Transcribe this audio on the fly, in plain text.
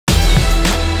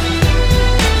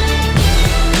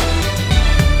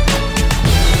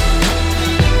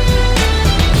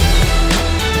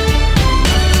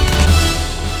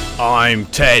I'm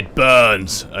Ted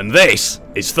Burns, and this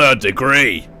is Third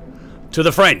Degree. To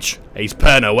the French, he's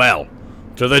Père Noël.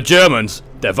 To the Germans,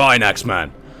 Der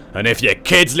Weihnachtsmann. And if your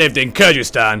kids lived in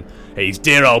Kyrgyzstan, he's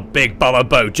dear old Big Baba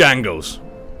Bojangles.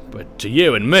 But to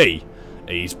you and me,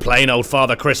 he's plain old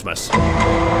Father Christmas.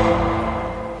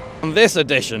 On this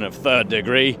edition of Third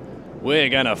Degree, we're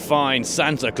gonna find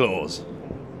Santa Claus.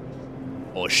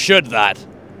 Or should that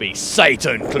be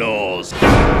Satan Claus?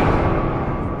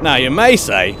 Now you may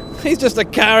say, he's just a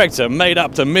character made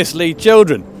up to mislead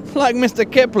children, like Mr.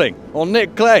 Kipling or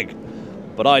Nick Clegg.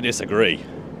 But I disagree.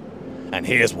 And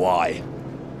here's why.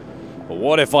 But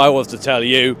what if I was to tell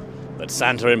you that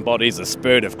Santa embodies the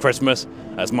spirit of Christmas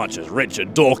as much as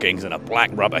Richard Dawkins in a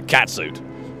black rubber catsuit?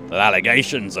 That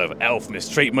allegations of elf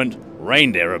mistreatment,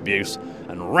 reindeer abuse,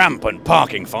 and rampant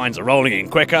parking fines are rolling in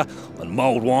quicker than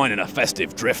mulled wine in a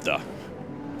festive drifter.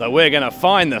 That we're gonna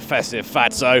find the festive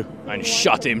fatso and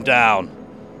shut him down.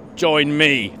 Join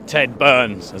me, Ted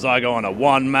Burns, as I go on a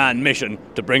one-man mission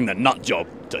to bring the nut job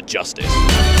to justice.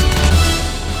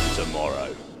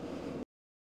 Tomorrow.